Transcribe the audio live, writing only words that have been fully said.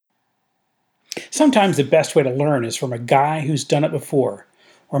Sometimes the best way to learn is from a guy who's done it before,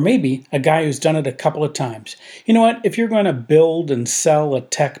 or maybe a guy who's done it a couple of times. You know what? If you're going to build and sell a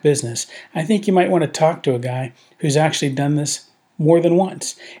tech business, I think you might want to talk to a guy who's actually done this more than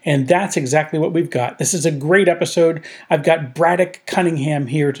once. And that's exactly what we've got. This is a great episode. I've got Braddock Cunningham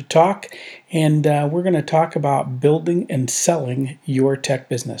here to talk, and we're going to talk about building and selling your tech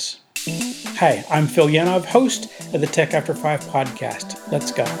business. Hi, I'm Phil Yanov, host of the Tech After 5 podcast.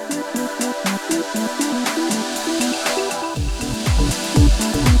 Let's go.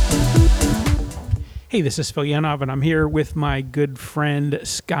 Hey, this is Phil Yanov, and I'm here with my good friend,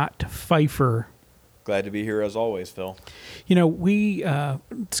 Scott Pfeiffer. Glad to be here as always, Phil. You know,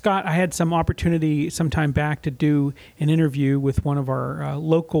 Scott, I had some opportunity some time back to do an interview with one of our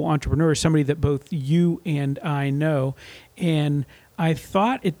local entrepreneurs, somebody that both you and I know, and I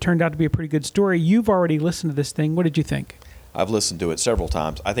thought it turned out to be a pretty good story. You've already listened to this thing. What did you think? I've listened to it several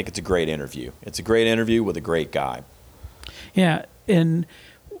times. I think it's a great interview. It's a great interview with a great guy. Yeah, and,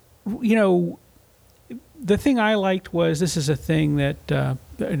 you know, the thing I liked was this is a thing that,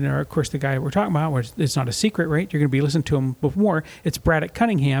 of course, the guy we're talking about, it's not a secret, right? You're going to be listening to him before. It's Braddock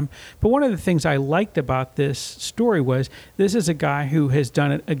Cunningham. But one of the things I liked about this story was this is a guy who has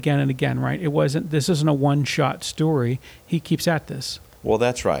done it again and again, right? This isn't a one-shot story. He keeps at this. Well,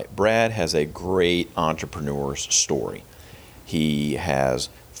 that's right. Brad has a great entrepreneur's story. He has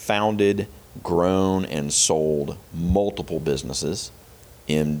founded, grown, and sold multiple businesses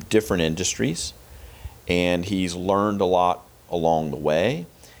in different industries. And he's learned a lot along the way.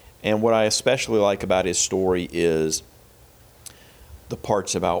 And what I especially like about his story is the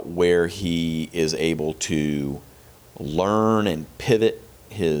parts about where he is able to learn and pivot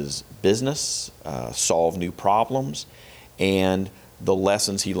his business, solve new problems, and the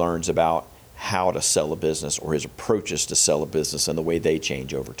lessons he learns about how to sell a business or his approaches to sell a business and the way they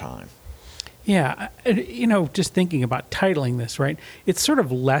change over time. Yeah, you know, just thinking about titling this, right? It's sort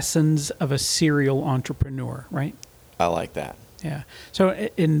of lessons of a serial entrepreneur, right? I like that. Yeah. So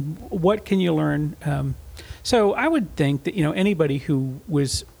in what can you learn? So I would think that, you know, anybody who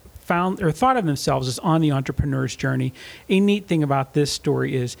was found or thought of themselves as on the entrepreneur's journey, a neat thing about this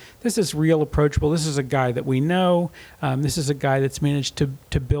story is this is real approachable. This is a guy that we know. This is a guy that's managed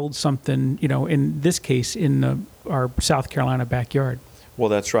to build something, you know, in this case, in our South Carolina backyard. Well,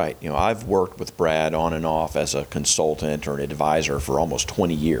 that's right. You know, I've worked with Brad on and off as a consultant or an advisor for almost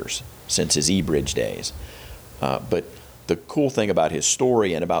 20 years, since his eBridge days. But the cool thing about his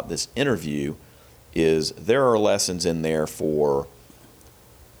story and about this interview is there are lessons in there for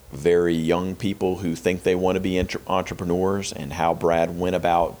very young people who think they want to be entrepreneurs and how Brad went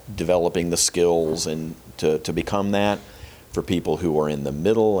about developing the skills and to become that. For people who are in the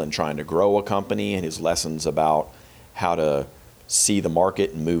middle and trying to grow a company, and his lessons about how to see the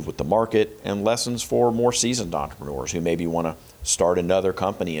market and move with the market, and lessons for more seasoned entrepreneurs who maybe want to start another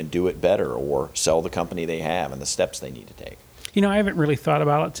company and do it better or sell the company they have and the steps they need to take. You know, I haven't really thought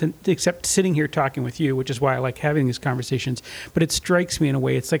about it except sitting here talking with you, which is why I like having these conversations. But it strikes me in a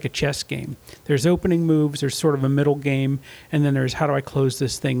way, it's like a chess game. There's opening moves, there's sort of a middle game, and then there's how do I close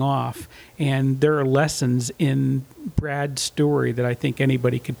this thing off? And there are lessons in Brad's story that I think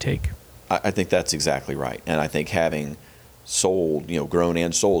anybody could take. I think that's exactly right. And I think having sold, you know, grown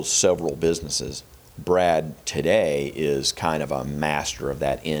and sold several businesses, Brad today is kind of a master of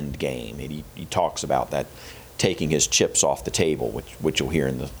that end game. And he talks about that, taking his chips off the table, which you'll hear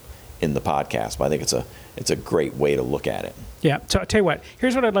in the podcast. But I think it's a great way to look at it. Yeah. So I'll tell you what,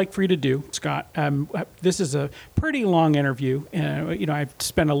 here's what I'd like for you to do, Scott. This is a pretty long interview. You know, I've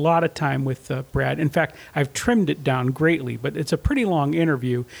spent a lot of time with Brad. In fact, I've trimmed it down greatly, but it's a pretty long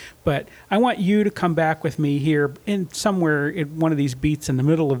interview. But I want you to come back with me here in somewhere in one of these beats in the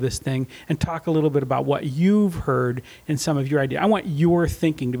middle of this thing and talk a little bit about what you've heard and some of your ideas. I want your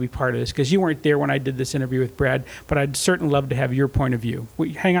thinking to be part of this because you weren't there when I did this interview with Brad, but I'd certainly love to have your point of view. Will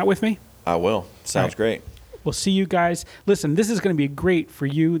you hang out with me? I will. Sounds great. We'll see you guys. Listen, this is going to be great for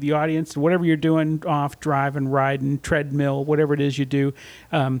you, the audience, whatever you're doing, off, driving, riding, treadmill, whatever it is you do.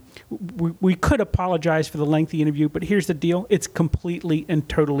 We could apologize for the lengthy interview, but here's the deal. It's completely and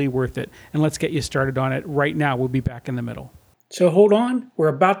totally worth it. And let's get you started on it right now. We'll be back in the middle. So hold on. We're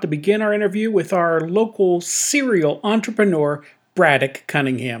about to begin our interview with our local serial entrepreneur, Braddock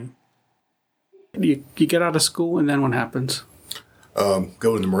Cunningham. You get out of school, and then what happens?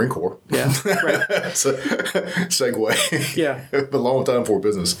 Go to the Marine Corps. Yeah, right. So, segue. Yeah. A long time for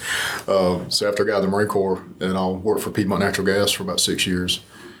business. So after I got out of the Marine Corps, and I worked for Piedmont Natural Gas for about 6 years.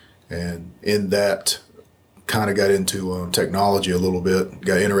 And in that, kind of got into technology a little bit,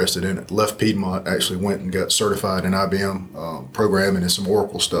 got interested in it. Left Piedmont, actually went and got certified in IBM programming and some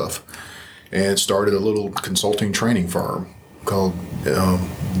Oracle stuff. and started a little consulting training firm called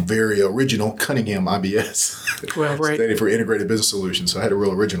very original Cunningham IBS. Well, right. Standing for Integrated Business Solutions. So I had a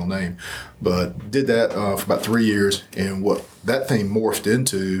real original name. But did that for about 3 years. And what that thing morphed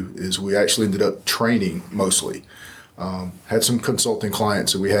into is we actually ended up training mostly. Had some consulting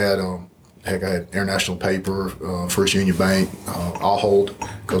clients that we had. Heck, I had International Paper, First Union Bank, Ahold,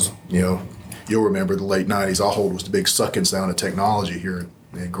 because, you'll remember the late 90s. Ahold was the big sucking sound of technology here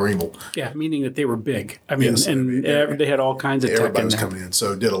in Greenville. Yeah, meaning that they were big. I mean, Yes, they had all kinds of tech everybody in was there. coming in,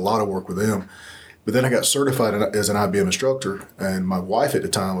 so did a lot of work with them. But then I got certified as an IBM instructor, and my wife at the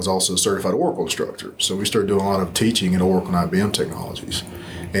time was also a certified Oracle instructor. So we started doing a lot of teaching in Oracle and IBM technologies.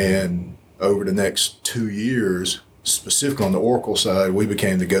 And over the next 2 years, specifically on the Oracle side, we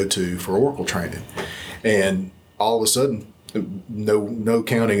became the go-to for Oracle training. And all of a sudden, no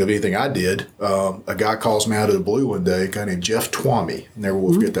counting of anything I did, a guy calls me out of the blue one day, a guy named Jeff Twomey, never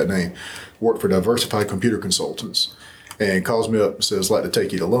will forget that name, worked for Diversified Computer Consultants, and calls me up and says, "I'd like to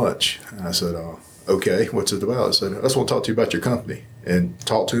take you to lunch." And I said, "Okay, what's it about?" I said, "I just want to talk to you about your company." And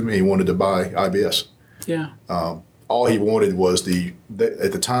talked to me. He wanted to buy IBS. Yeah. All he wanted was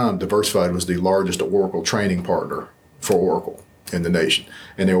at the time, Diversified was the largest Oracle training partner for Oracle in the nation.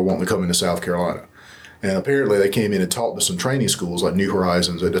 And they were wanting to come into South Carolina. And apparently they came in and taught to some training schools like New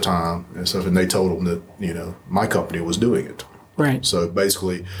Horizons at the time and stuff. And they told them that, my company was doing it. Right. So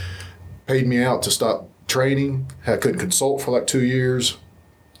basically paid me out to stop training. I couldn't consult for like 2 years.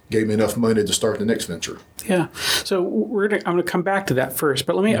 Gave me enough money to start the next venture. Yeah. So I'm going to come back to that first,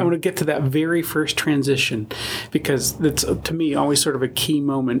 but I'm going to get to that very first transition, because that's, to me, always sort of a key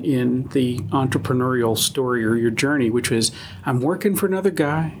moment in the entrepreneurial story or your journey, which was, I'm working for another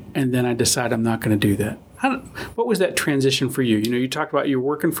guy, and then I decide I'm not going to do that. What was that transition for you? You talked about you were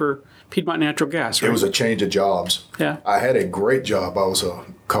working for Piedmont Natural Gas, right? It was a change of jobs. Yeah. I had a great job. I was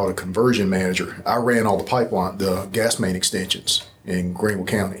called a conversion manager. I ran all the gas main extensions in Greenville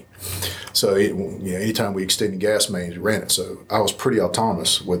County. So anytime we extended gas mains, we ran it. So I was pretty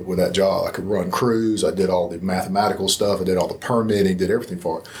autonomous with that job. I could run crews. I did all the mathematical stuff. I did all the permitting, did everything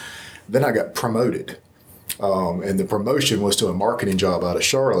for it. Then I got promoted. And the promotion was to a marketing job out of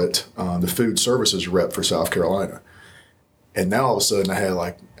Charlotte, the food services rep for South Carolina. And now all of a sudden I had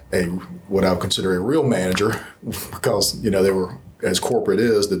like what I would consider a real manager, because, they were, as corporate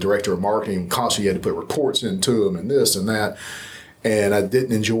is, the director of marketing, constantly had to put reports into them and this and that. And I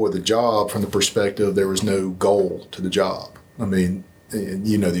didn't enjoy the job from the perspective there was no goal to the job. I mean,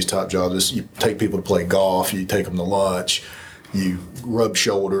 these top jobs, you take people to play golf, you take them to lunch, you rub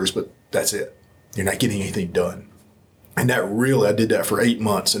shoulders, but that's it. You're not getting anything done. And I did that for 8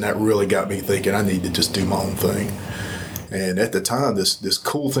 months, and that really got me thinking I need to just do my own thing. And at the time, this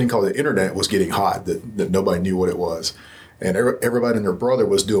cool thing called the internet was getting hot that nobody knew what it was. And everybody and their brother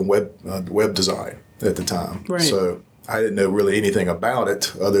was doing web design at the time. Right. So I didn't know really anything about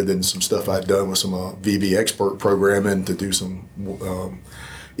it other than some stuff I'd done with some VB Expert programming to do some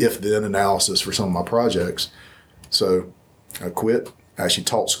if-then analysis for some of my projects. So I quit. I actually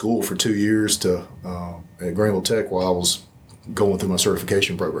taught school for 2 years at Greenville Tech while I was going through my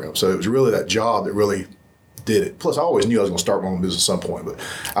certification program. So it was really that job that really did it. Plus, I always knew I was going to start my own business at some point, but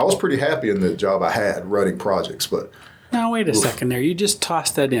I was pretty happy in the job I had running projects. But now, wait a second there. You just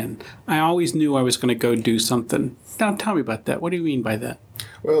tossed that in. I always knew I was going to go do something. Now, tell me about that. What do you mean by that?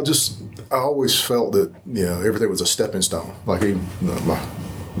 Well, I always felt that, everything was a stepping stone. Like even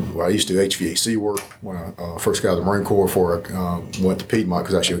I used to do HVAC work when I first got out of the Marine Corps before I went to Piedmont,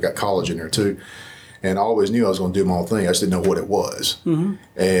 because actually I got college in there too. And I always knew I was going to do my own thing. I just didn't know what it was. Mm-hmm.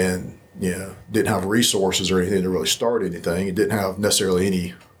 And, didn't have resources or anything to really start anything. It didn't have necessarily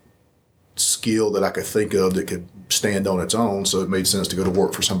any skill that I could think of that could stand on its own. So it made sense to go to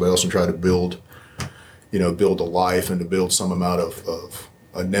work for somebody else and try to build a life and to build some amount of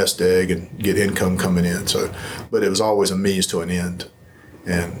a nest egg and get income coming in. So, but it was always a means to an end.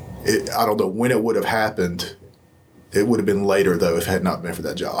 And I don't know when it would have happened. It would have been later, though, if it had not been for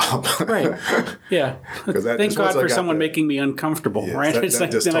that job. Right. Yeah. Thank God for someone making me uncomfortable, yes, right? It's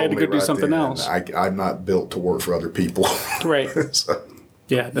like then I had to go do something else. I'm not built to work for other people. Right. So.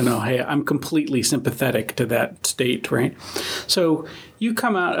 Yeah, no, hey, I'm completely sympathetic to that state, right? So you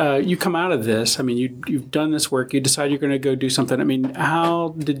come out of this. I mean, you've done this work. You decide you're going to go do something. I mean, how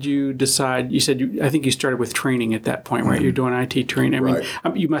did you decide? You said I think you started with training at that point, right? Mm-hmm. You're doing IT training. I mean,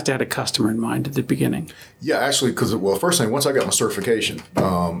 right. You must have had a customer in mind at the beginning. Yeah, actually, because first thing, once I got my certification,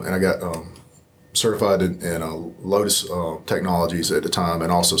 and I got certified in Lotus Technologies at the time, and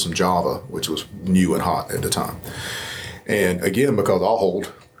also some Java, which was new and hot at the time. And again, because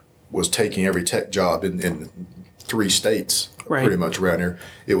Ahold was taking every tech job in 3 states Right. pretty much around here.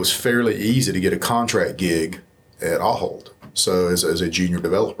 It was fairly easy to get a contract gig at Ahold, so as a junior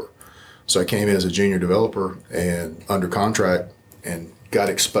developer. So I came in as a junior developer and under contract and got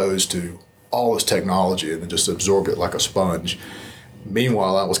exposed to all this technology and then just absorbed it like a sponge.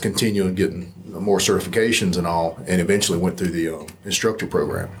 Meanwhile, I was continuing getting more certifications and all, and eventually went through the instructor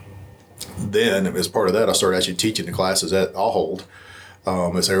program. Then, as part of that, I started actually teaching the classes at Ahold,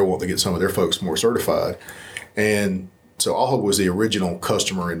 as they were wanting to get some of their folks more certified. And so Ahold was the original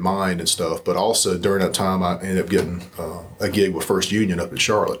customer in mind and stuff, but also during that time, I ended up getting a gig with First Union up in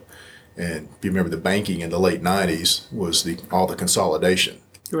Charlotte. And if you remember, the banking in the late 90s was all the consolidation.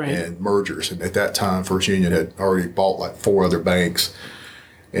 Right. And mergers. And at that time, First Union had already bought like 4 other banks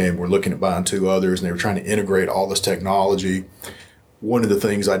and were looking at buying 2 others, and they were trying to integrate all this technology. One of the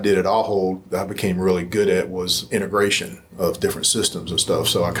things I did at Ahold that I became really good at was integration of different systems and stuff.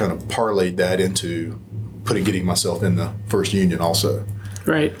 So I kind of parlayed that into getting myself in the First Union also.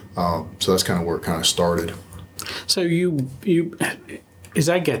 Right. So that's kind of where it kind of started. So you as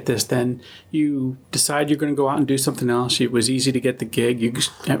I get this, then you decide you're going to go out and do something else. It was easy to get the gig.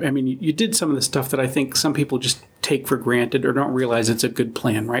 You did some of the stuff that I think some people just take for granted or don't realize it's a good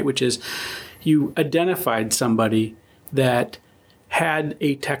plan, right? Which is you identified somebody that had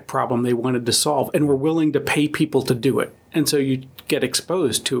a tech problem they wanted to solve and were willing to pay people to do it. And so you get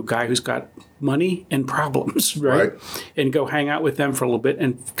exposed to a guy who's got money and problems, right? And go hang out with them for a little bit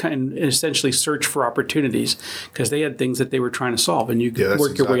and essentially search for opportunities because they had things that they were trying to solve, and you could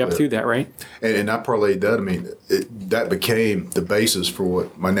work your way up through that, right? And I parlayed that. I mean, that became the basis for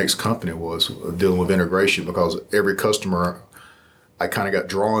what my next company was, dealing with integration, because every customer I kind of got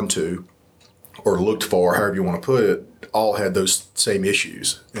drawn to or looked for, however you want to put it, all had those same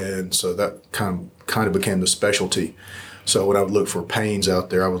issues. And so that kind of became the specialty. So when I would look for pains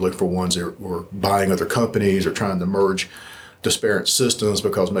out there, I would look for ones that were buying other companies or trying to merge disparate systems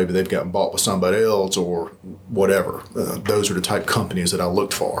because maybe they've gotten bought by somebody else or whatever. Those are the type of companies that I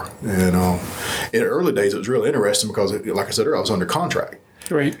looked for. And in the early days, it was really interesting because, like I said earlier, I was under contract.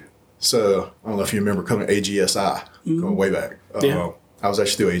 Right. So I don't know if you remember coming to AGSI, going way back. I was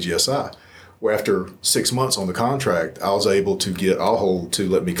actually through AGSI. Where after 6 months on the contract, I was able to get Ahold to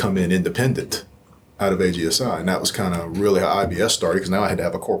let me come in independent out of AGSI. And that was kind of really how IBS started, because now I had to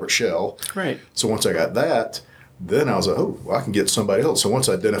have a corporate shell. Right. So once I got that, then I was like, oh, well, I can get somebody else. So once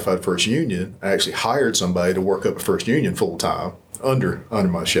I identified First Union, I actually hired somebody to work up at First Union full time under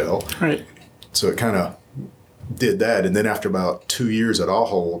my shell. Right. So it kind of did that. And then after about 2 years at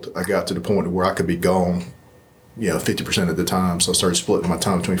Ahold, I got to the point where I could be gone 50% of the time. So I started splitting my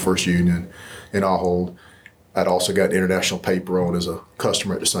time between First Union and Ahold. I'd also got International Paper on as a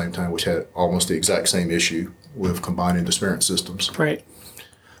customer at the same time, which had almost the exact same issue with combining disparate systems. Right.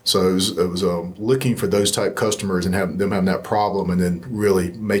 So it was looking for those type customers and having that problem, and then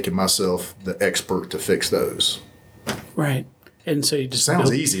really making myself the expert to fix those. Right. And so you just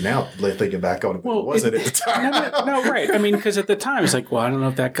sounds easy now, thinking back on it, but it wasn't at the time. No, right. I mean, because at the time it's like, well, I don't know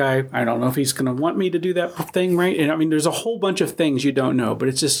if that guy, I don't know if he's going to want me to do that thing, right? And I mean, there's a whole bunch of things you don't know, but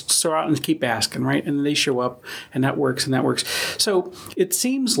it's just throw out and keep asking, right? And they show up, and that works, and that works. So it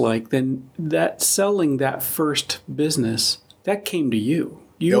seems like then that selling that first business, that came to you.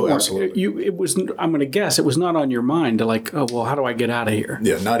 Absolutely. It was. I'm going to guess it was not on your mind to like, oh well, how do I get out of here?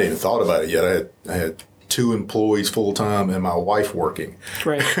 Yeah, not even thought about it yet. I had 2 employees full time and my wife working.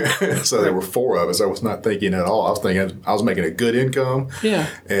 Right. So there were 4 of us. I was not thinking at all. I was thinking I was making a good income. Yeah.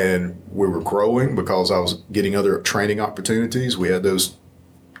 And we were growing because I was getting other training opportunities. We had those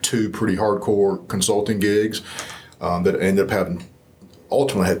 2 pretty hardcore consulting gigs that ended up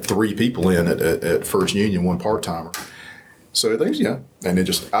ultimately had 3 people in at First Union, 1 part timer. So things, and then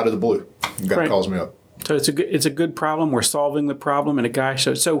just out of the blue, a guy calls me up. So it's a good problem. We're solving the problem, and a guy.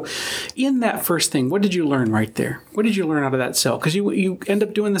 So in that first thing, what did you learn right there? What did you learn out of that sell? Because you end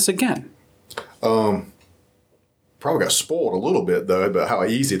up doing this again. Probably got spoiled a little bit though about how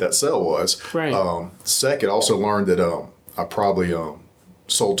easy that sell was. Right. Second, also learned that I probably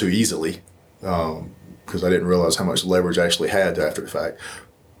sold too easily because I didn't realize how much leverage I actually had after the fact,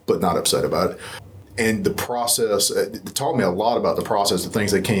 but not upset about it. And the process, it taught me a lot about the process, the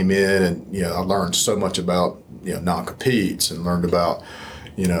things that came in, and I learned so much about non-competes, and learned about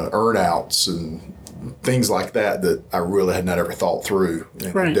earn-outs and things like that I really had not ever thought through,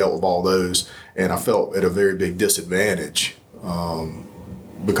 and I dealt with all those, and I felt at a very big disadvantage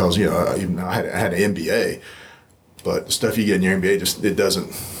because I had an MBA, but the stuff you get in your MBA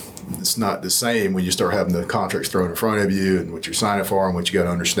it's not the same when you start having the contracts thrown in front of you and what you're signing for and what you got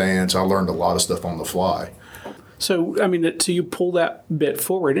to understand. So I learned a lot of stuff on the fly. So, I mean, so you pull that bit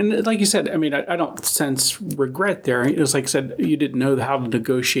forward. And like you said, I mean, I don't sense regret there. It was like I said, you didn't know how to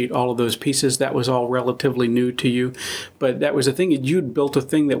negotiate all of those pieces. That was all relatively new to you. But that was the thing. You'd built a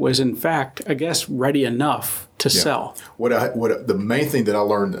thing that was, in fact, I guess, ready enough to sell. The main thing that I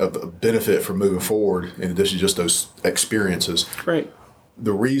learned of a benefit from moving forward, in addition to just those experiences, Right.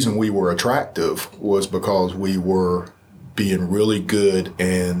 the reason we were attractive was because we were being really good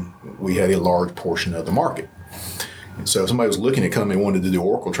and we had a large portion of the market. And so if somebody was looking at coming and wanted to do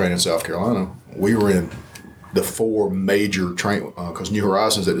Oracle training in South Carolina, we were in the 4 major train, because New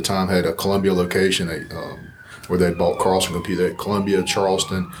Horizons at the time had a Columbia location where they bought Carlson Computer at Columbia,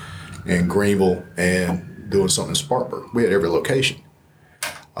 Charleston, and Greenville, and doing something in Spartanburg. We had every location.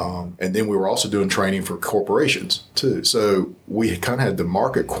 And then we were also doing training for corporations too. So we kind of had the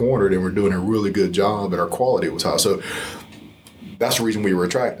market cornered and we're doing a really good job and our quality was high. So that's the reason we were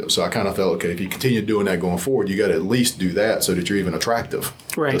attractive. So I kind of felt, okay, if you continue doing that going forward, you got to at least do that so that you're even attractive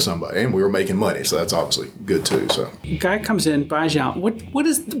to somebody. And we were making money, so that's obviously good too. So guy comes in, buys you out.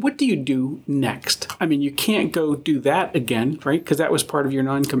 What do you do next? I mean, you can't go do that again, right? Because that was part of your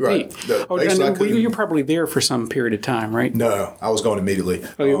non-compete. Right. And you're probably there for some period of time, right? No, I was gone immediately.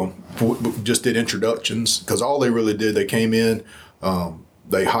 Just did introductions because all they really did, they came in.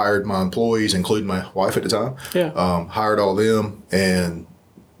 They hired my employees, including my wife at the time. Yeah. Hired all them and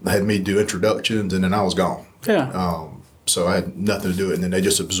had me do introductions, and then I was gone. Yeah. So I had nothing to do with it, and then they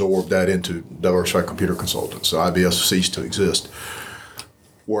just absorbed that into Diversified Computer Consultants. So IBS ceased to exist.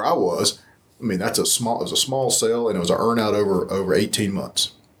 Where I was, I mean, it was a small sale, and it was an earn out over 18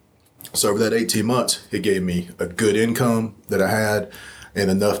 months. So over that 18 months, it gave me a good income that I had and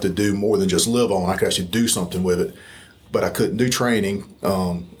enough to do more than just live on. I could actually do something with it. But I couldn't do training,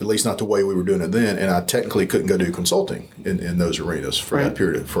 at least not the way we were doing it then, and I technically couldn't go do consulting in those arenas for that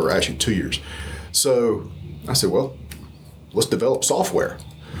period, for actually 2 years. So I said, well, let's develop software.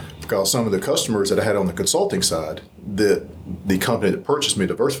 Because some of the customers that I had on the consulting side that the company that purchased me,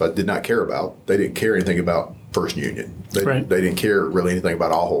 Diversified, did not care about. They didn't care anything about First Union. They didn't care really anything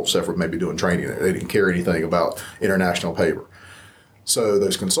about Ahold, except for maybe doing training there. They didn't care anything about International Paper. So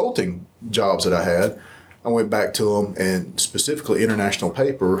those consulting jobs that I had, I went back to them and specifically International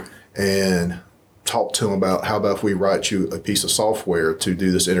Paper and talked to them about how about if we write you a piece of software to do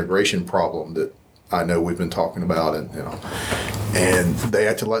this integration problem that I know we've been talking about, and they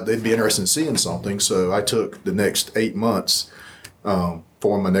acted like they'd be interested in seeing something. So I took the next 8 months, formed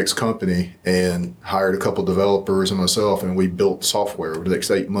my next company and hired a couple developers and myself, and we built software over the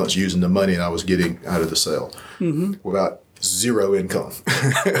next 8 months using the money I was getting out of the sale without zero income.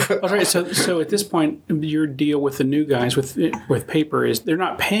 All right. So at this point, your deal with the new guys with paper is they're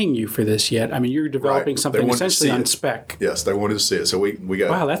not paying you for this yet. I mean, you're developing something essentially on spec. Yes, they wanted to see it. So we got.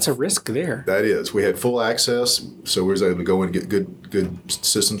 Wow, that's a risk there. That is. We had full access, so we was able to go in and get good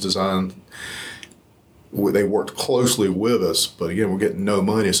systems design. They worked closely with us, but again, we're getting no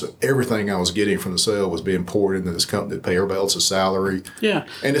money. So everything I was getting from the sale was being poured into this company to pay everybody else's salary. Yeah.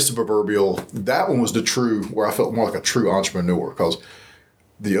 And it's the proverbial, that one was the true, where I felt more like a true entrepreneur because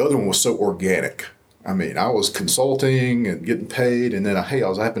the other one was so organic. I mean, I was consulting and getting paid, and then I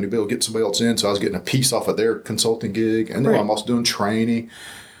was happy to be able to get somebody else in, so I was getting a piece off of their consulting gig, and then I'm also doing training.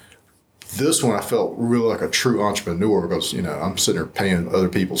 This one I felt really like a true entrepreneur because, I'm sitting there paying other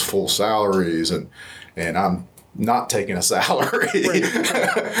people's full salaries and I'm not taking a salary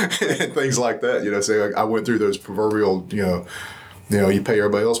and things like that. So I went through those proverbial, you pay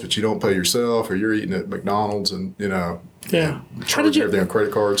everybody else, but you don't pay yourself, or you're eating at McDonald's and, How did you everything on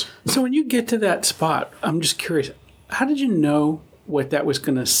credit cards. So when you get to that spot, I'm just curious, how did you know what that was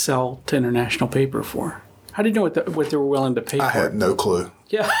going to sell to International Paper for? How did you know what they were willing to pay for? I had no clue.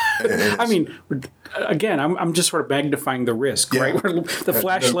 Yeah. I mean, again, I'm just sort of magnifying the risk, right? The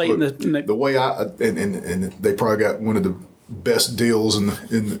flashlight and the way and they probably got one of the best deals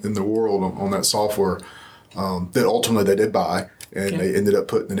in the world on that software that ultimately they did buy, and they ended up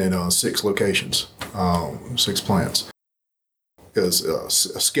putting it in 6 locations, 6 plants. It was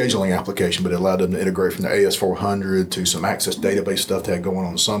a scheduling application, but it allowed them to integrate from the AS400 to some Access database stuff they had going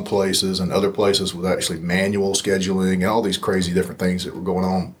on in some places, and other places with actually manual scheduling and all these crazy different things that were going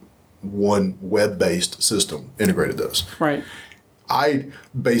on. One web-based system integrated those. Right. I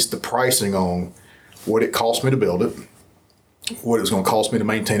based the pricing on what it cost me to build it, what it was going to cost me to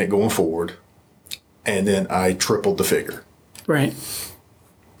maintain it going forward, and then I tripled the figure. Right.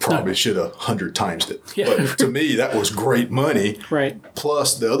 Probably should have 100 times it. Yeah. But to me, that was great money. Right.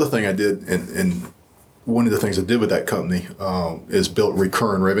 Plus, the other thing I did, and one of the things I did with that company is built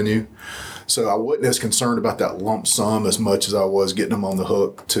recurring revenue. So I wasn't as concerned about that lump sum as much as I was getting them on the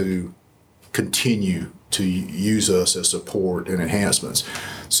hook to continue to use us as support and enhancements.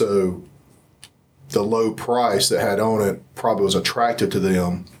 So the low price that had on it probably was attractive to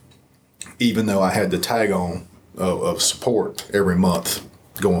them, even though I had the tag on of support every month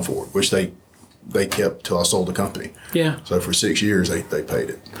going forward, which they kept till I sold the company. Yeah. So for 6 years, they paid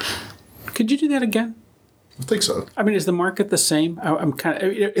it. Could you do that again? I think so. I mean, is the market the same? I'm kind of.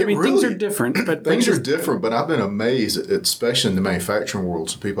 I mean, things are different, but things are different. But I've been amazed, especially in the manufacturing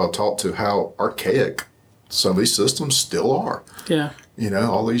world, some people I've talked to, how archaic some of these systems still are. Yeah.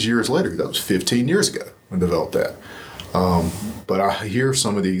 All these years later, that was 15 years ago when I developed that. But I hear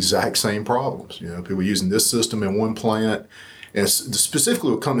some of the exact same problems. People using this system in one plant, and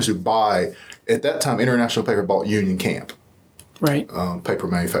specifically with companies who buy. At that time, International Paper bought Union Camp, right? Paper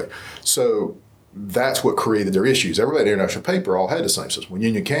manufacturer. So that's what created their issues. Everybody at International Paper all had the same system. When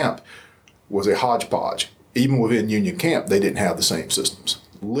Union Camp was a hodgepodge, even within Union Camp, they didn't have the same systems.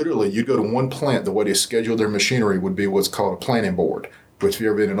 Literally, you'd go to one plant, the way they scheduled their machinery would be what's called a planning board. Which, if you've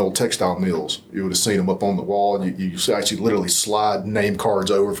ever been in old textile mills, you would have seen them up on the wall, and you actually literally slide name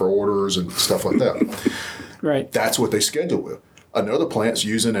cards over for orders and stuff like that. Right. That's what they schedule with. Another plant's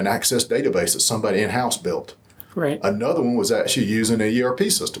using an Access database that somebody in-house built. Right. Another one was actually using an ERP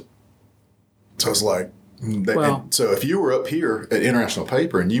system. So it's like, so if you were up here at International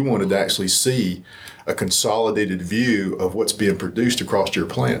Paper and you wanted to actually see a consolidated view of what's being produced across your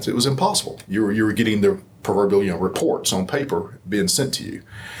plants, it was impossible. You were getting the proverbial reports on paper being sent to you.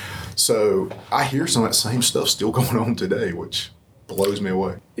 So I hear some of that same stuff still going on today, which blows me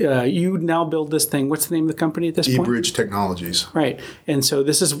away. You now build this thing. What's the name of the company at this point? eBridge Technologies. Right. And so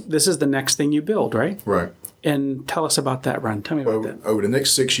this is the next thing you build, right? Right. And tell us about that, Ron. Tell me about that. Over the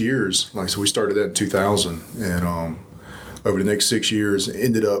next 6 years, like I said, we started that in 2000, and over the next 6 years,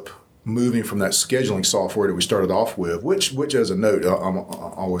 ended up moving from that scheduling software that we started off with, which as a note, I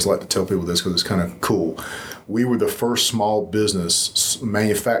always like to tell people this because it's kind of cool. We were the first small business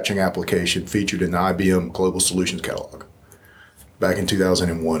manufacturing application featured in the IBM Global Solutions Catalog back in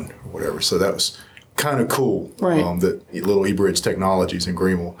 2001 or whatever. So that was kind of cool, right. That little eBridge Technologies in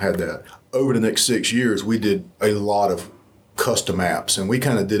Greenville had that. Over the next 6 years, we did a lot of custom apps, and we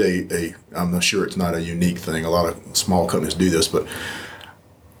kind of did I'm not sure it's not a unique thing. A lot of small companies do this, but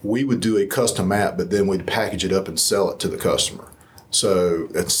we would do a custom app, but then we'd package it up and sell it to the customer. So,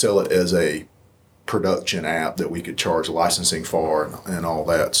 and sell it as a production app that we could charge licensing for and all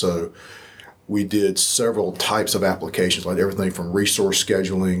that. So we did several types of applications, like everything from resource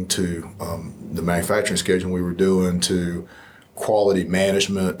scheduling to the manufacturing scheduling we were doing to quality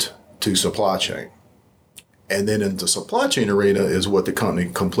management to supply chain. And then in the supply chain arena is what the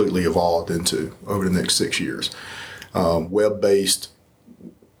company completely evolved into over the next 6 years. Web-based,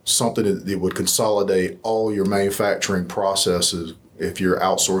 something that would consolidate all your manufacturing processes if you're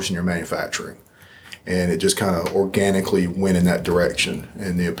outsourcing your manufacturing. And it just kind of organically went in that direction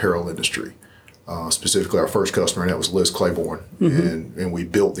in the apparel industry. Specifically, our first customer, and that was Liz Claiborne. Mm-hmm. And we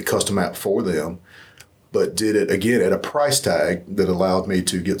built the custom app for them, but did it, again, at a price tag that allowed me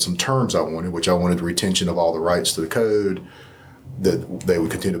to get some terms I wanted, which I wanted the retention of all the rights to the code, that they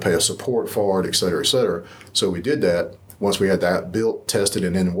would continue to pay us support for it, et cetera, et cetera. So we did that. Once we had that built, tested,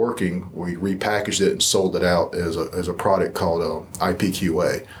 and then working, we repackaged it and sold it out as a product called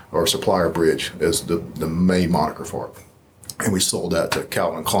IPQA, or Supplier Bridge, as the main moniker for it. And we sold that to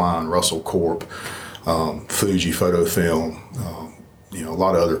Calvin Klein, Russell Corp, Fuji Photofilm, a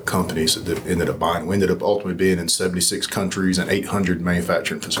lot of other companies that ended up buying. We ended up ultimately being in 76 countries and 800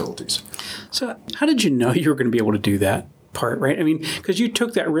 manufacturing facilities. So how did you know you were going to be able to do that part, right? I mean, because you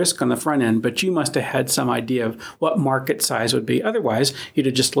took that risk on the front end, but you must have had some idea of what market size would be. Otherwise, you'd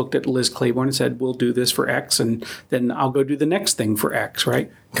have just looked at Liz Claiborne and said, we'll do this for X, and then I'll go do the next thing for X, right?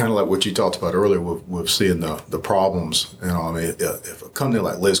 Kind of like what you talked about earlier with seeing the problems. I mean, if a company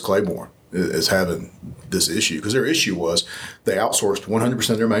like Liz Claiborne is having this issue, because their issue was they outsourced 100%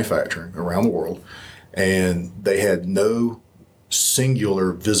 of their manufacturing around the world, and they had no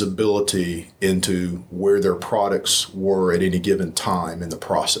singular visibility into where their products were at any given time in the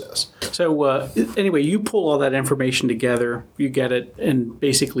process. So anyway, you pull all that information together, you get it, and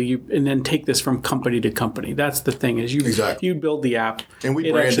basically and then take this from company to company. That's the thing, is you build the app, and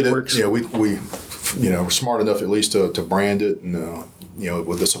we branded it. Works. Yeah, we were smart enough at least to brand it, and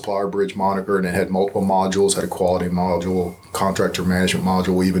with the Supplier Bridge moniker, and it had multiple modules, had a quality module, contractor management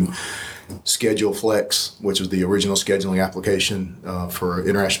module, even Schedule Flex, which was the original scheduling application for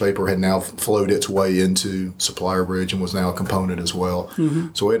International Paper, had now flowed its way into Supplier Bridge and was now a component as well. Mm-hmm.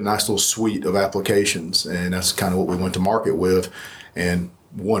 So we had a nice little suite of applications, and that's kind of what we went to market with. And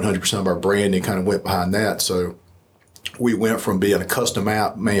 100% of our branding kind of went behind that. So we went from being a custom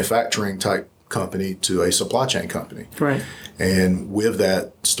app manufacturing type company to a supply chain company. Right. And with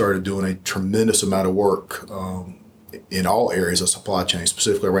that, started doing a tremendous amount of work in all areas of supply chain,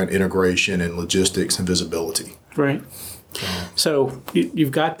 specifically around integration and logistics and visibility. Right. So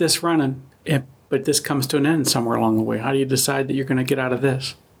you've got this running, but this comes to an end somewhere along the way. How do you decide that you're going to get out of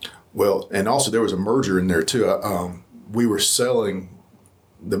this? Well, and also there was a merger in there too. We were selling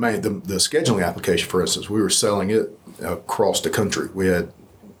the scheduling application, for instance. We were selling it across the country. We had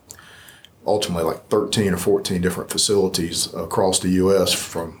ultimately like 13 or 14 different facilities across the U.S.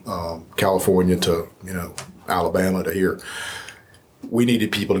 from California to Alabama to here. We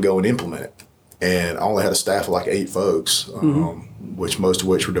needed people to go and implement it. And I only had a staff of like 8 folks, which most of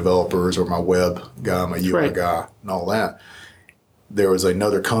which were developers or my web guy, my UI guy, and all that. There was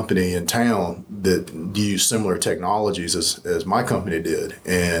another company in town that used similar technologies as my company did,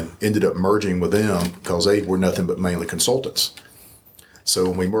 and ended up merging with them because they were nothing but mainly consultants. So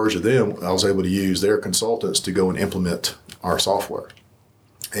when we merged with them, I was able to use their consultants to go and implement our software.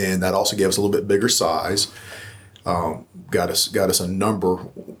 And that also gave us a little bit bigger size. Got us a number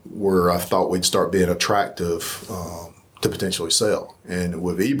where I thought we'd start being attractive to potentially sell. And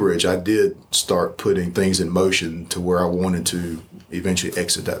with eBridge, I did start putting things in motion to where I wanted to eventually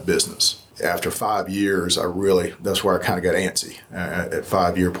exit that business. After 5 years, that's where I kind of got antsy. At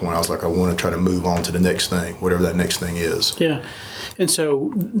 5-year point, I was like, I want to try to move on to the next thing, whatever that next thing is. Yeah. And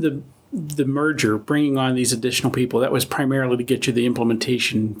so the merger, bringing on these additional people, that was primarily to get you the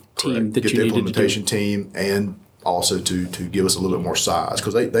implementation team that you needed to do. Get the implementation team, and also to give us a little bit more size,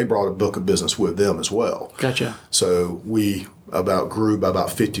 because they brought a book of business with them as well. Gotcha. So we grew by about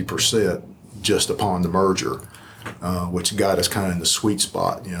 50% just upon the merger, which got us kind of in the sweet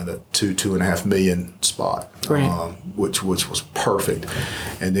spot, that 2.5 million spot, right. Which was perfect.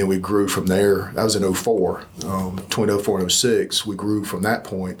 And then we grew from there. That was in 2004. Between 2004 and 2006, we grew from that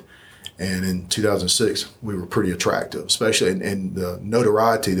point. And in 2006, we were pretty attractive, especially in the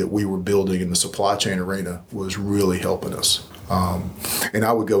notoriety that we were building in the supply chain arena was really helping us. And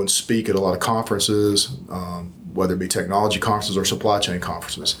I would go and speak at a lot of conferences, whether it be technology conferences or supply chain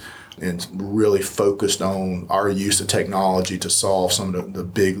conferences, and really focused on our use of technology to solve some of the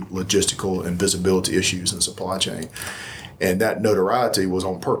big logistical and visibility issues in supply chain. And that notoriety was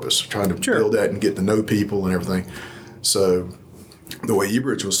on purpose, trying to build that and get to know people and everything. So the way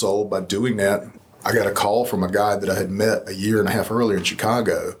eBridge was sold, by doing that, I got a call from a guy that I had met a year and a half earlier in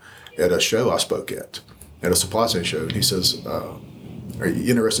Chicago at a show I spoke at a supply chain show. And he says, are you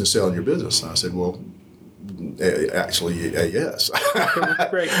interested in selling your business? And I said, well, actually, yes.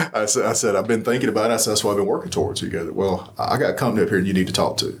 Great. I said, I've been thinking about it. I said, that's what I've been working towards. He goes, well, I got a company up here you need to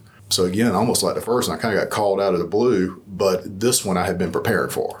talk to. So again, almost like the first one, I kind of got called out of the blue, but this one I had been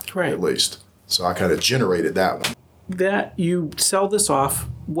prepared for, at least. So I kind of generated that one. That you sell this off,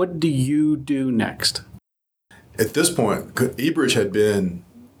 what do you do next? At this point, eBridge had been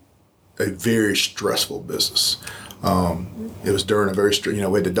a very stressful business. It was during a very, we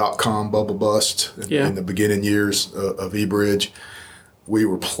had the .com bubble bust in the beginning years of eBridge. We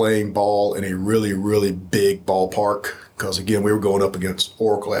were playing ball in a really, really big ballpark because, again, we were going up against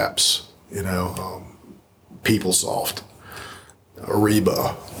Oracle apps, PeopleSoft,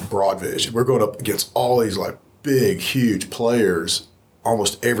 Ariba, Broadvision. We're going up against all these like big, huge players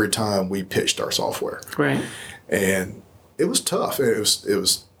almost every time we pitched our software. Right. And it was tough. It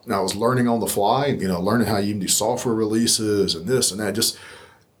was. I was learning on the fly, learning how you even do software releases and this and that, just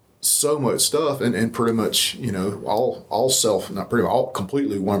so much stuff, and pretty much, all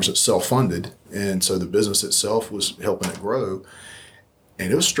completely 100% self-funded. And so the business itself was helping it grow,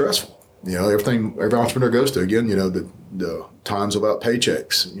 and it was stressful. Everything every entrepreneur goes through. Again, the times about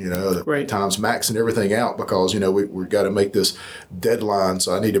paychecks, the times maxing everything out because, we've got to make this deadline.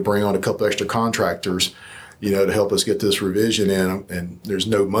 So I need to bring on a couple extra contractors, to help us get this revision in, and there's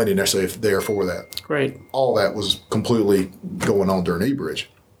no money necessarily there for that. Right. All that was completely going on during eBridge.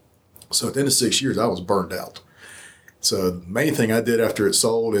 So at the end of 6 years, I was burned out. So the main thing I did after it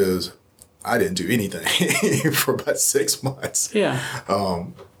sold is I didn't do anything for about 6 months. Yeah.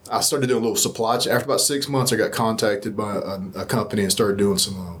 I started doing a little supply chain. After about 6 months, I got contacted by a company and started doing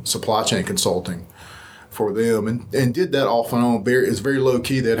some supply chain consulting for them, and did that off and on. It's very low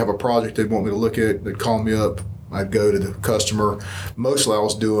key. They'd have a project they'd want me to look at. They'd call me up. I'd go to the customer. Mostly I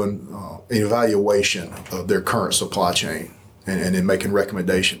was doing an evaluation of their current supply chain and then making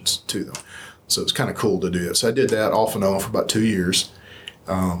recommendations to them. So it's kind of cool to do that. So I did that off and on for about 2 years.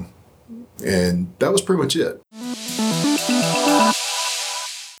 And that was pretty much it.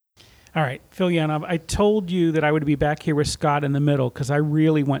 All right, fill you in. I told you that I would be back here with Scott in the middle because I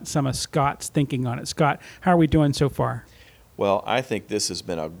really want some of Scott's thinking on it. Scott, how are we doing so far? Well, I think this has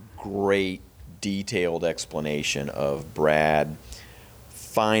been a great detailed explanation of Brad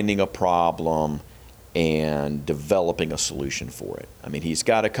finding a problem and developing a solution for it. I mean, he's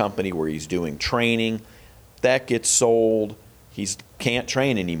got a company where he's doing training. That gets sold. He can't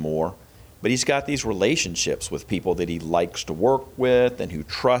train anymore. But he's got these relationships with people that he likes to work with and who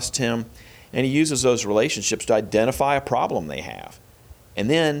trust him. And he uses those relationships to identify a problem they have. And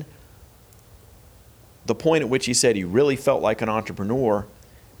then the point at which he said he really felt like an entrepreneur,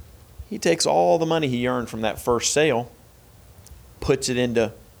 he takes all the money he earned from that first sale, puts it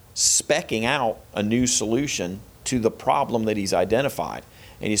into speccing out a new solution to the problem that he's identified.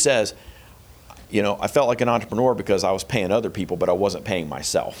 And he says, I felt like an entrepreneur because I was paying other people, but I wasn't paying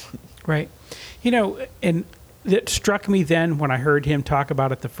myself. Right. And it struck me then when I heard him talk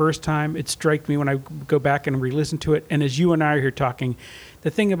about it the first time. It struck me when I go back and re-listen to it. And as you and I are here talking, the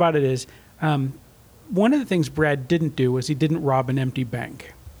thing about it is, one of the things Brad didn't do was he didn't rob an empty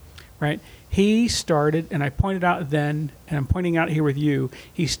bank, right? He started, and I pointed out then, and I'm pointing out here with you,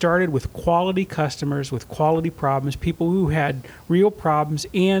 he started with quality customers, with quality problems, people who had real problems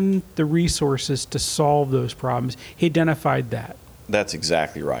and the resources to solve those problems. He identified that. That's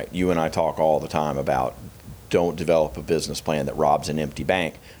exactly right. You and I talk all the time about don't develop a business plan that robs an empty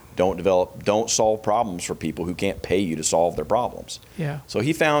bank. Don't solve problems for people who can't pay you to solve their problems. Yeah. So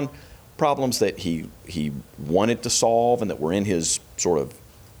he found problems that he wanted to solve and that were in his sort of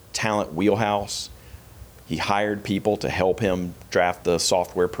talent wheelhouse. He hired people to help him draft the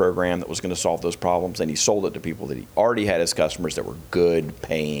software program that was going to solve those problems, and he sold it to people that he already had as customers that were good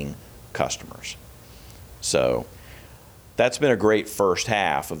paying customers. So that's been a great first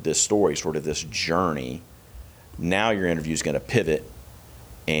half of this story, sort of this journey. Now your interview is going to pivot,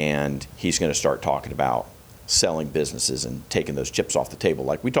 and he's going to start talking about selling businesses and taking those chips off the table.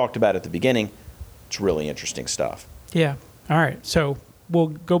 Like we talked about at the beginning, it's really interesting stuff. Yeah. All right. So we'll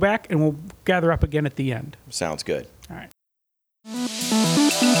go back and we'll gather up again at the end. Sounds good. All right.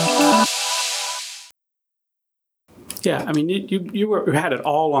 Yeah, I mean, you had it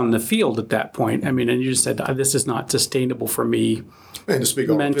all on the field at that point. I mean, and you just said, this is not sustainable for me. And to speak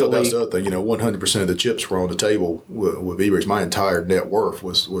on the field, that's the other thing. 100% of the chips were on the table with eBridge. My entire net worth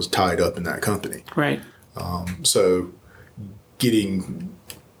was tied up in that company. Right. So getting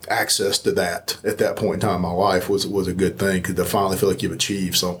access to that at that point in time in my life was a good thing because to finally feel like you've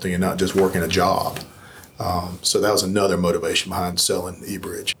achieved something and not just working a job. So that was another motivation behind selling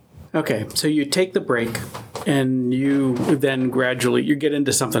eBridge. Okay, so you take the break, and you then gradually you get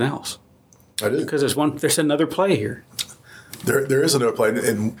into something else. I do because there's another play here. There is another play,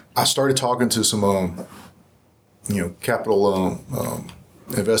 and I started talking to some capital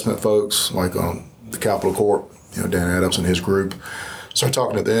investment folks like the Capital Corp, Dan Adams and his group. Started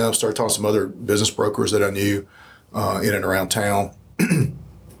talking to them. Started talking to some other business brokers that I knew in and around town.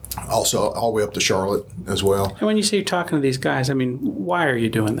 Also, all the way up to Charlotte as well. And when you say you're talking to these guys, I mean, why are you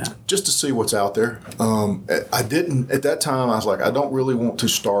doing that? Just to see what's out there. I didn't, at that time, I was like, I don't really want to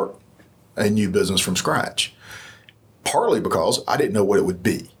start a new business from scratch. Partly because I didn't know what it would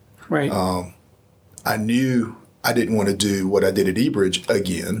be. Right. I knew I didn't want to do what I did at eBridge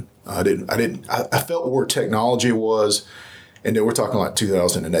again. I felt where technology was, and then we're talking like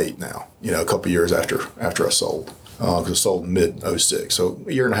 2008 now, a couple of years after I sold. Because I sold in mid-06, so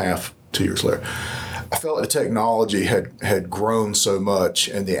a year and a half, 2 years later. I felt like the technology had grown so much,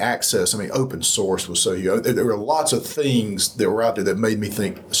 and the access, open source was so huge. There were lots of things that were out there that made me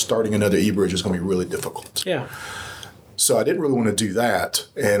think starting another eBridge is going to be really difficult. Yeah. So I didn't really want to do that,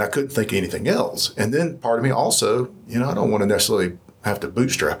 and I couldn't think of anything else. And then part of me also, I don't want to necessarily have to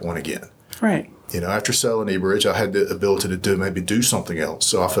bootstrap one again. Right. After selling eBridge, I had the ability to do something else.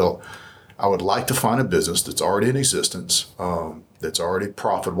 So I felt I would like to find a business that's already in existence, that's already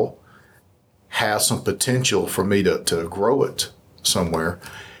profitable, has some potential for me to grow it somewhere,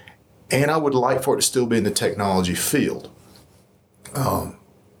 and I would like for it to still be in the technology field.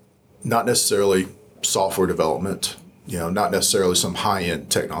 Not necessarily software development, not necessarily some high-end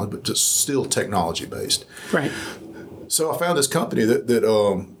technology, but just still technology-based. Right. So I found this company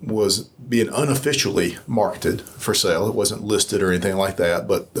that was being unofficially marketed for sale. It wasn't listed or anything like that,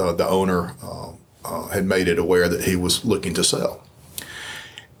 but the owner had made it aware that he was looking to sell.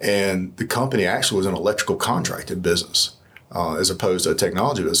 And the company actually was an electrical contracting business as opposed to a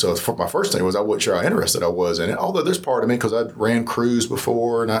technology business. So my first thing was I wasn't sure how interested I was in it, although there's part of me because I'd ran crews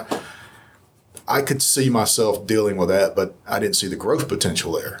before and I could see myself dealing with that, but I didn't see the growth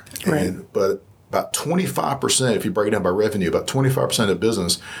potential there. Right. But about 25%, if you break it down by revenue, about 25% of the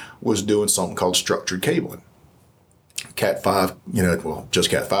business was doing something called structured cabling. Cat 5, just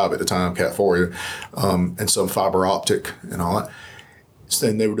Cat 5 at the time, Cat 4, and some fiber optic and all that.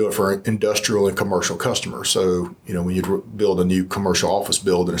 And they would do it for industrial and commercial customers. So, when you'd build a new commercial office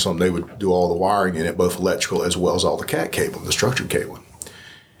building or something, they would do all the wiring in it, both electrical as well as all the Cat cabling, the structured cabling.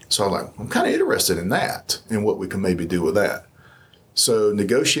 So I'm kind of interested in that and what we can maybe do with that. So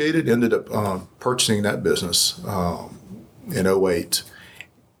negotiated, ended up purchasing that business in 2008,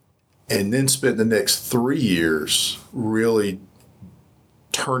 and then spent the next 3 years really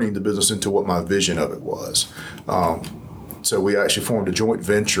turning the business into what my vision of it was. So we actually formed a joint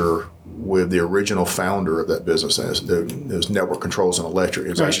venture with the original founder of that business. It was Network Controls and Electric.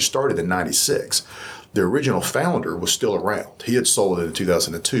 It was actually started in 96. The original founder was still around. He had sold it in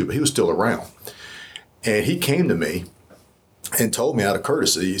 2002, but he was still around. And he came to me and told me out of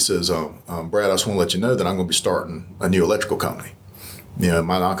courtesy, he says, Brad, I just want to let you know that I'm going to be starting a new electrical company. My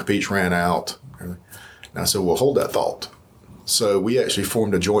non-compete ran out. And I said, well, hold that thought. So we actually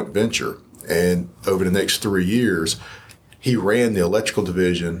formed a joint venture. And over the next 3 years, he ran the electrical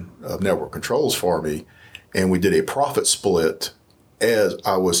division of Network Controls for me. And we did a profit split as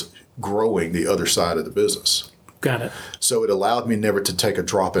I was growing the other side of the business. Got it. So it allowed me never to take a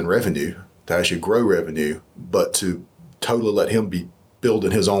drop in revenue, to actually grow revenue, but to totally let him be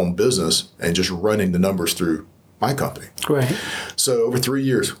building his own business and just running the numbers through my company. Right. So over 3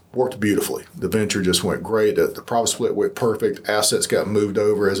 years, worked beautifully. The venture just went great. The profit split went perfect. Assets got moved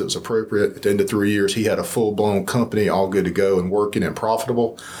over as it was appropriate. At the end of 3 years, he had a full-blown company, all good to go and working and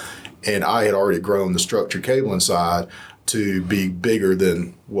profitable. And I had already grown the structured cabling side to be bigger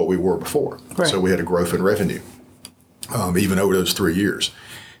than what we were before. Right. So we had a growth in revenue, even over those 3 years.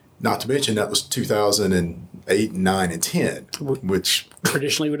 Not to mention that was 2008, 9, and 10, which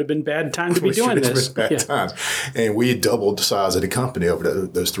traditionally would have been bad time to be doing this. Bad times. And we doubled the size of the company over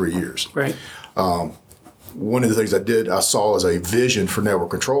those 3 years. Right. One of the things I saw as a vision for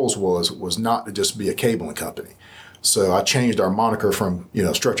Network Controls was not to just be a cabling company. So I changed our moniker from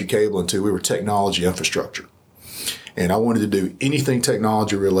structured cabling to we were technology infrastructure. And I wanted to do anything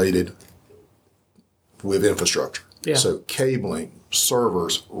technology related with infrastructure. Yeah. So cabling,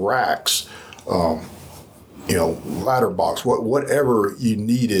 servers, racks, ladder box, whatever you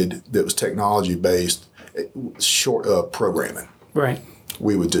needed that was technology based, short of programming. Right.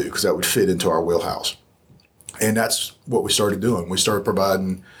 We would do because that would fit into our wheelhouse. And that's what we started doing. We started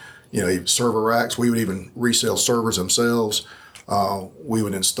providing, server racks. We would even resell servers themselves. We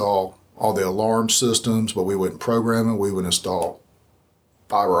would install all the alarm systems, but we wouldn't program them. We would install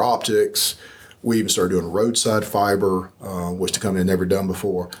fiber optics. We even started doing roadside fiber, which the company had never done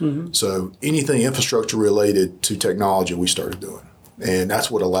before. Mm-hmm. So anything infrastructure related to technology, we started doing. And that's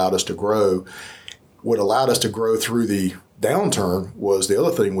what allowed us to grow. What allowed us to grow through the downturn was the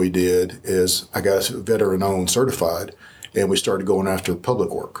other thing we did is I got us veteran-owned certified, and we started going after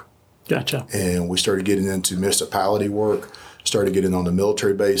public work. Gotcha. And we started getting into municipality work, started getting on the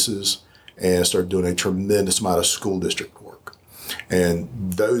military bases, and started doing a tremendous amount of school district work. And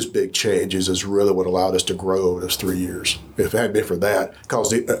those big changes is really what allowed us to grow over those 3 years. If it hadn't been for that,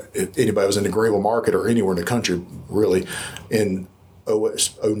 because if anybody was in the Greenville market or anywhere in the country, really, in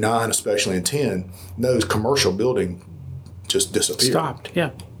 09, especially in 10, those commercial building just disappeared. Stopped,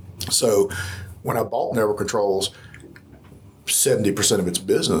 yeah. So when I bought Network Controls, 70% of its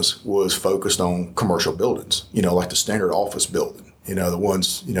business was focused on commercial buildings, like the standard office building. The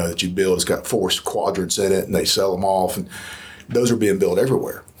ones, that you build, it's got 4 quadrants in it and they sell them off. And those are being built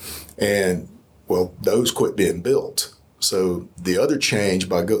everywhere. And, well, those quit being built. So the other change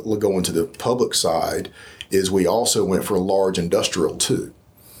by going to the public side is we also went for large industrial too.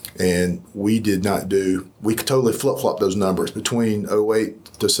 And we could totally flip-flop those numbers. Between 08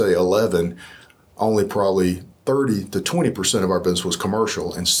 to, say, 11, only probably 30 to 20% of our business was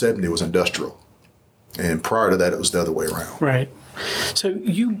commercial and 70 was industrial. And prior to that, it was the other way around. Right. So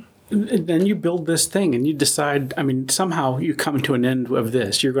then you build this thing and you decide, somehow you come to an end of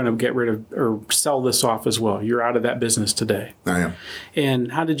this. You're going to get rid of or sell this off as well. You're out of that business today. I am.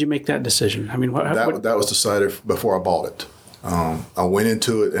 And how did you make that decision? That was decided before I bought it. I went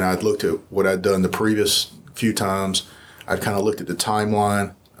into it and I looked at what I'd done the previous few times. I'd kind of looked at the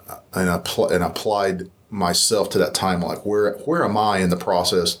timeline and applied myself to that timeline. Where am I in the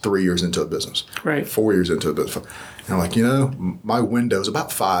process 3 years into a business? Right. 4 years into a business. And I'm like, my window's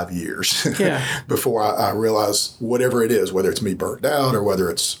about 5 years before I realize whatever it is, whether it's me burnt out or whether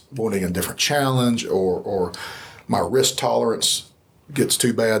it's wanting a different challenge or my risk tolerance gets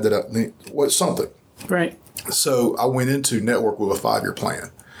too bad that what's something. Right. So I went into Network with a 5-year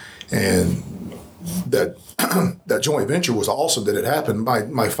plan. And that that joint venture was awesome that it happened. My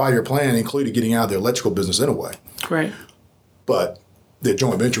 5-year plan included getting out of the electrical business anyway. Right. But the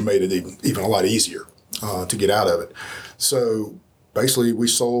joint venture made it even a lot easier to get out of it. So basically, we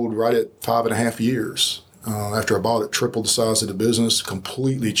sold right at 5.5 years. After I bought it, tripled the size of the business,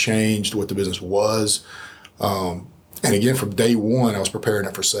 completely changed what the business was. And again, from day one, I was preparing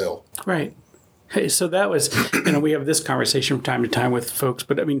it for sale. Right. Hey, so that was, we have this conversation from time to time with folks,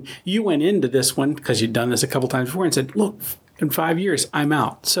 but I mean, you went into this one because you'd done this a couple times before and said, look, in 5 years, I'm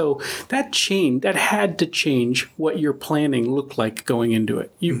out. So that had to change what your planning looked like going into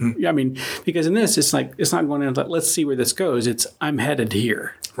it. I mean, because in this, it's like, it's not going in, let's see where this goes. It's, I'm headed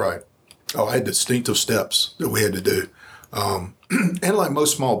here. Right. Oh, I had distinctive steps that we had to do. And like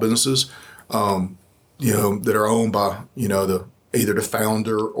most small businesses, that are owned by, either the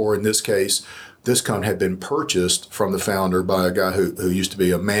founder or in this case, this company had been purchased from the founder by a guy who used to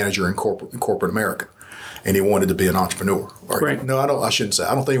be a manager in corporate America. And he wanted to be an entrepreneur. Right. No, I shouldn't say.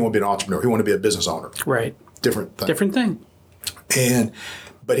 I don't think he wanted to be an entrepreneur. He wanted to be a business owner. Right. Different thing. Different thing.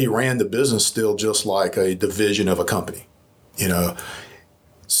 But he ran the business still just like a division of a company,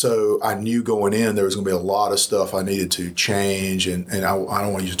 So I knew going in there was going to be a lot of stuff I needed to change. And I don't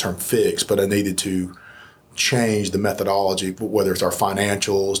want to use the term fix, but I needed to change the methodology, whether it's our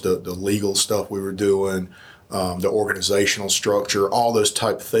financials, the legal stuff we were doing, the organizational structure, all those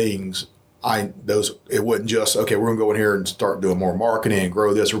type of things. It wasn't just, okay, we're going to go in here and start doing more marketing and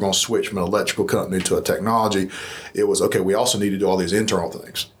grow this. We're going to switch from an electrical company to a technology. It was, okay, we also need to do all these internal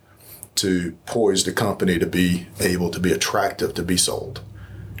things to poise the company to be able to be attractive, to be sold.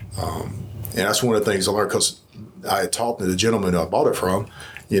 And that's one of the things I learned because I had talked to the gentleman I bought it from,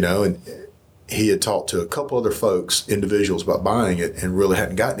 and he had talked to a couple other folks, individuals, about buying it and really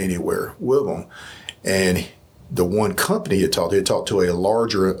hadn't gotten anywhere with them. And the one company he had talked to a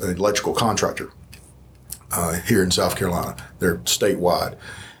larger electrical contractor here in South Carolina. They're statewide,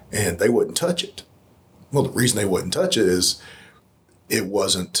 and they wouldn't touch it. Well, the reason they wouldn't touch it is it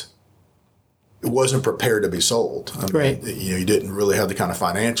wasn't prepared to be sold. I mean, right. You didn't really have the kind of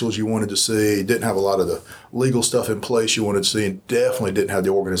financials you wanted to see. You didn't have a lot of the legal stuff in place you wanted to see, and definitely didn't have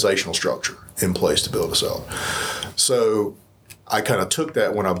the organizational structure in place to be able to sell it. So I kind of took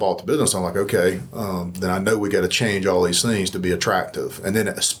that when I bought the business. I'm like, okay, then I know we got to change all these things to be attractive. And then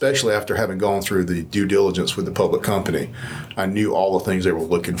especially after having gone through the due diligence with the public company, I knew all the things they were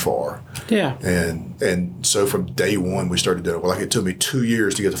looking for. Yeah. And so from day one, we started doing it. Well, like it took me 2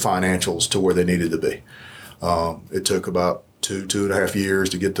 years to get the financials to where they needed to be. It took about 2.5 years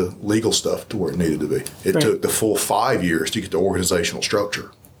to get the legal stuff to where it needed to be. It took the full 5 years to get the organizational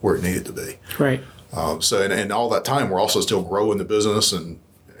structure where it needed to be. Right. So all that time, we're also still growing the business and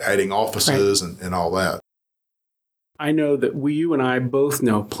adding offices and all that. I know that you and I both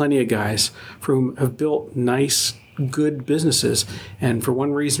know plenty of guys who have built nice, good businesses, and for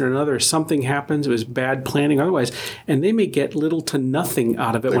one reason or another, something happens. It was bad planning, otherwise, and they may get little to nothing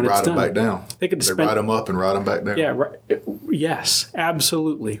out of it when it's done. They write them back down. They write them up and write them back down. Yeah. Right. Yes.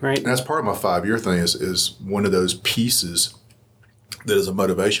 Absolutely. Right. And that's part of my 5-year thing. Is one of those pieces that is a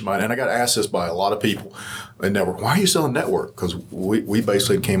motivation mine. And I got asked this by a lot of people in network. Why are you selling network? Because we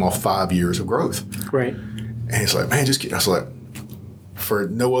basically came off 5 years of growth. Right. And he's like, man, just kidding. I was like, for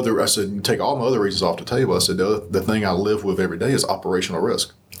no other, I said, you take all my other reasons off the table. I said, the thing I live with every day is operational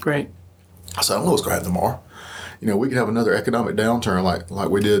risk. Right. I said, I don't know what's going to happen tomorrow. We could have another economic downturn like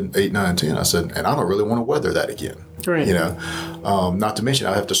we did 8, 9, 10. I said, and I don't really want to weather that again. Right. Not to mention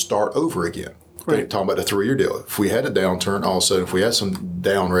I have to start over again. Right. Talking about the 3-year deal. If we had a downturn, all of a sudden, if we had some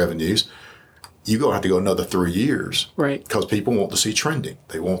down revenues, you're going to have to go another 3 years. Right. Because people want to see trending.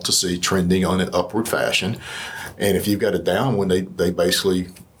 They want to see trending on an upward fashion. And if you've got a down when they basically,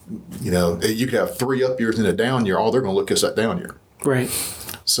 you could have 3 up years and a down year, all they're going to look is that down year. Right.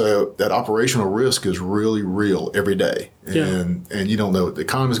 So that operational risk is really real every day. And you don't know what the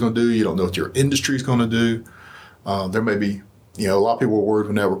economy is going to do. You don't know what your industry is going to do. There may be, a lot of people were worried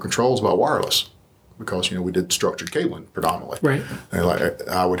with network controls about wireless because, we did structured cabling predominantly. Right. And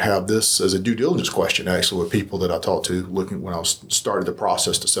I would have this as a due diligence question actually with people that I talked to looking when I started the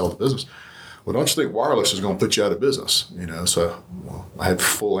process to sell the business. Well, don't you think wireless is going to put you out of business? So I had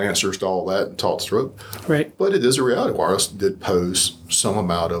full answers to all that and talked through it. Right. But it is a reality. Wireless did pose some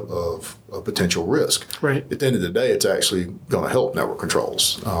amount of potential risk. Right. At the end of the day, it's actually going to help network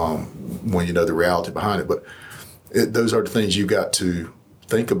controls when you know the reality behind it. But those are the things you got to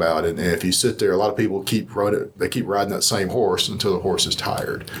think about. And if you sit there, a lot of people keep riding that same horse until the horse is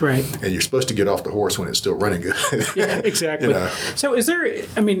tired. Right. And you're supposed to get off the horse when it's still running good. Yeah, exactly. So is there,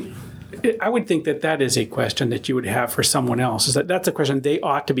 I would think that that is a question that you would have for someone else. Is that's a question they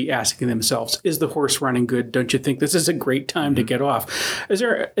ought to be asking themselves. Is the horse running good? Don't you think this is a great time to get off? Is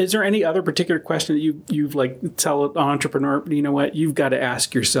there any other particular question that you've like tell an entrepreneur, you know what, you've got to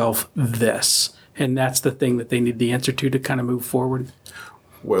ask yourself this, and that's the thing that they need the answer to kind of move forward?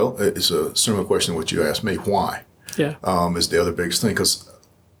 Well, it's a similar question to what you asked me. Why? Yeah. Is the other biggest thing, because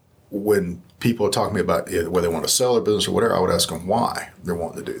when people are talking to me about whether they want to sell their business or whatever, I would ask them why they're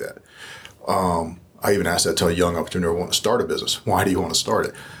wanting to do that. I even asked that to a young entrepreneur wanting to start a business. Why do you want to start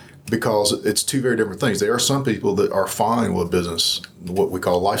it? Because it's two very different things. There are some people that are fine with business, what we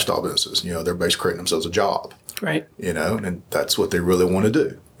call lifestyle businesses. They're basically creating themselves a job. Right. And that's what they really want to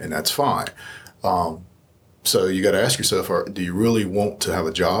do, and that's fine. So you got to ask yourself, do you really want to have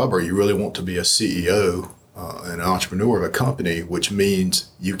a job, or you really want to be a CEO and an entrepreneur of a company, which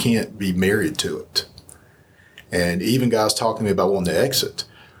means you can't be married to it? And even guys talking to me about wanting to exit,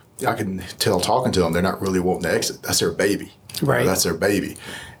 I can tell talking to them, they're not really wanting to exit. That's their baby. Right. That's their baby.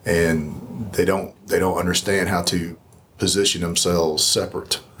 And they don't understand how to position themselves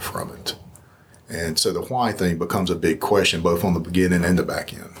separate from it. And so the why thing becomes a big question, both on the beginning and the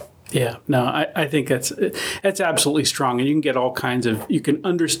back end. Yeah, no, I think that's absolutely strong. And you can get all kinds of, you can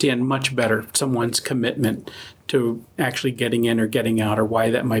understand much better someone's commitment to actually getting in or getting out, or why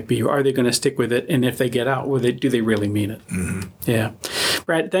that might be. Are they going to stick with it? And if they get out, do they really mean it? Mm-hmm. Yeah.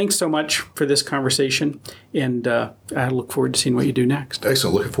 Brad, thanks so much for this conversation. And I look forward to seeing what you do next.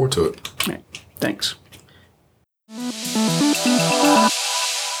 Excellent. Looking forward to it. All right. Thanks.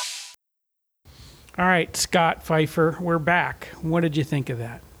 All right, Scott Pfeiffer, we're back. What did you think of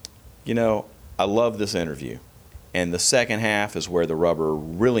that? I love this interview. And the second half is where the rubber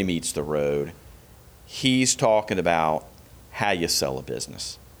really meets the road. He's talking about how you sell a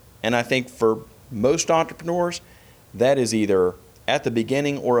business. And I think for most entrepreneurs, that is either at the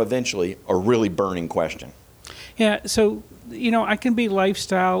beginning or eventually a really burning question. Yeah, so, I can be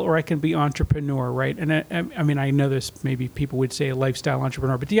lifestyle or I can be entrepreneur, right? And I know there's maybe people would say a lifestyle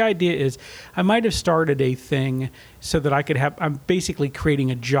entrepreneur, but the idea is I might have started a thing so that I'm basically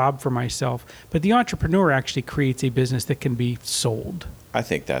creating a job for myself, but the entrepreneur actually creates a business that can be sold. I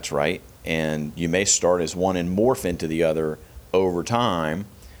think that's right. And you may start as one and morph into the other over time.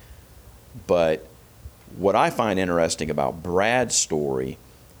 But what I find interesting about Brad's story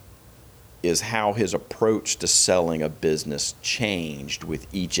is how his approach to selling a business changed with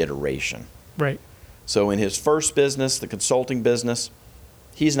each iteration. Right. So in his first business, the consulting business,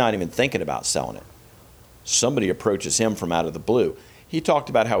 he's not even thinking about selling it. Somebody approaches him from out of the blue. He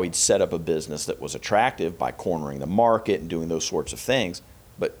talked about how he'd set up a business that was attractive by cornering the market and doing those sorts of things.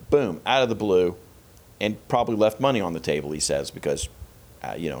 But boom, out of the blue, and probably left money on the table, he says, because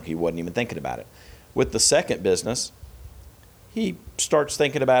he wasn't even thinking about it. With the second business, he starts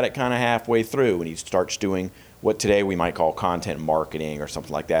thinking about it kind of halfway through, and he starts doing what today we might call content marketing or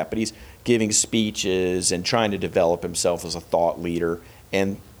something like that. But he's giving speeches and trying to develop himself as a thought leader,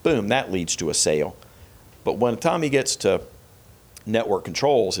 and boom, that leads to a sale. But when the time he gets to Network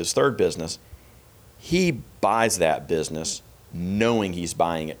Controls, his third business, he buys that business knowing he's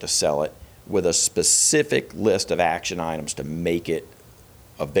buying it to sell it with a specific list of action items to make it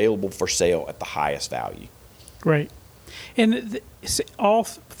available for sale at the highest value. Right. And all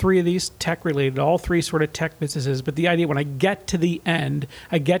three of these tech-related, all three sort of tech businesses, but the idea when I get to the end,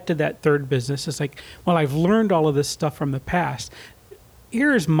 I get to that third business, it's like, well, I've learned all of this stuff from the past.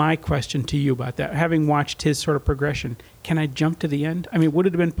 Here's my question to you about that. Having watched his sort of progression, can I jump to the end? I mean, would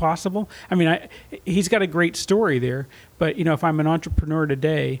it have been possible? I mean, he's got a great story there, but, if I'm an entrepreneur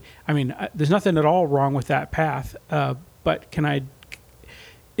today, I mean, there's nothing at all wrong with that path, but can I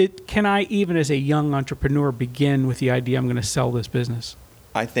even as a young entrepreneur begin with the idea I'm going to sell this business?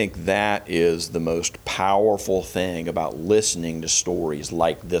 I think that is the most powerful thing about listening to stories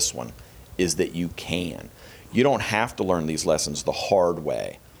like this one, is that you can. You don't have to learn these lessons the hard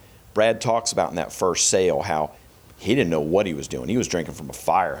way. Brad talks about in that first sale how he didn't know what he was doing. He was drinking from a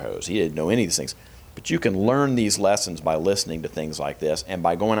fire hose. He didn't know any of these things. But you can learn these lessons by listening to things like this and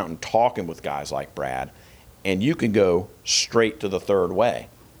by going out and talking with guys like Brad, and you can go straight to the third way.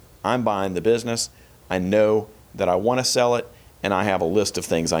 I'm buying the business. I know that I want to sell it, and I have a list of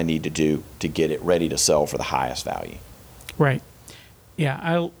things I need to do to get it ready to sell for the highest value. Right.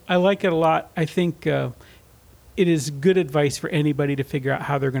 Yeah, I like it a lot. I think it is good advice for anybody to figure out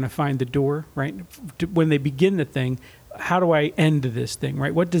how they're going to find the door, right? When they begin the thing, how do I end this thing,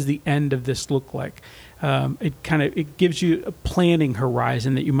 right? What does the end of this look like? It gives you a planning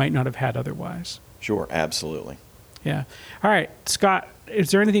horizon that you might not have had otherwise. Sure, absolutely. Yeah. All right, Scott,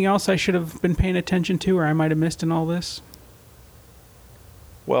 is there anything else I should have been paying attention to or I might have missed in all this?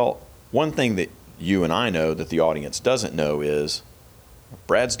 Well, One thing that you and I know that the audience doesn't know is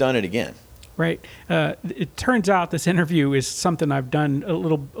Brad's done it again. Right. It turns out this interview is something I've done a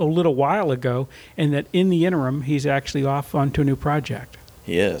little while ago, and that in the interim, he's actually off onto a new project.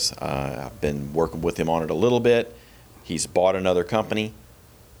 He is. I've been working with him on it a little bit. He's bought another company.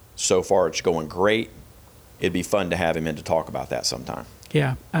 So far, it's going great. It'd be fun to have him in to talk about that sometime.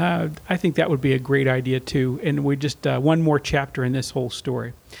 Yeah, I think that would be a great idea too. And we just one more chapter in this whole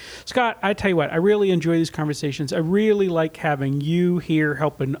story. Scott, I tell you what, I really enjoy these conversations. I really like having you here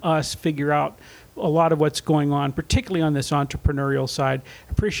helping us figure out a lot of what's going on, particularly on this entrepreneurial side.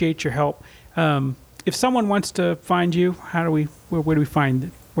 Appreciate your help. If someone wants to find you, where do we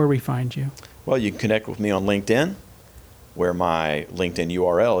find you? Well, you can connect with me on LinkedIn, where my LinkedIn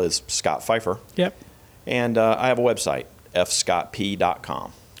URL is Scott Pfeiffer. Yep. And I have a website,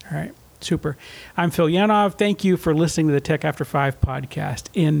 fscottp.com. All right. Super. I'm Phil Yanov. Thank you for listening to the Tech After 5 podcast.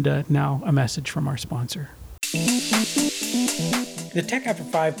 And now a message from our sponsor. The Tech After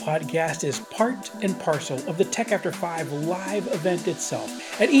 5 podcast is part and parcel of the Tech After 5 live event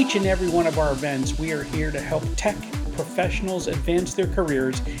itself. At each and every one of our events, we are here to help tech professionals advance their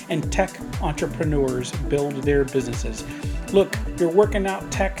careers and tech entrepreneurs build their businesses. Look, you're working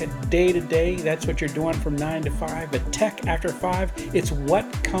out tech day to day. That's what you're doing from 9 to 5. But Tech After 5, it's what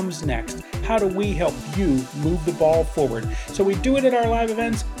comes next. How do we help you move the ball forward? So we do it at our live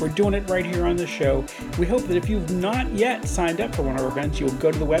events. We're doing it right here on the show. We hope that if you've not yet signed up for one of our events, you'll go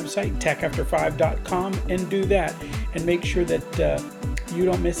to the website, techafter5.com, and do that. And make sure that you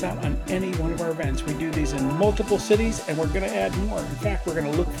don't miss out on any one of our events. We do these in multiple cities, and we're going to add more. In fact, we're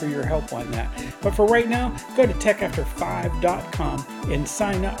going to look for your help on that. But for right now, go to techafter5.com and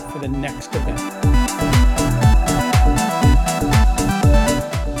sign up for the next event.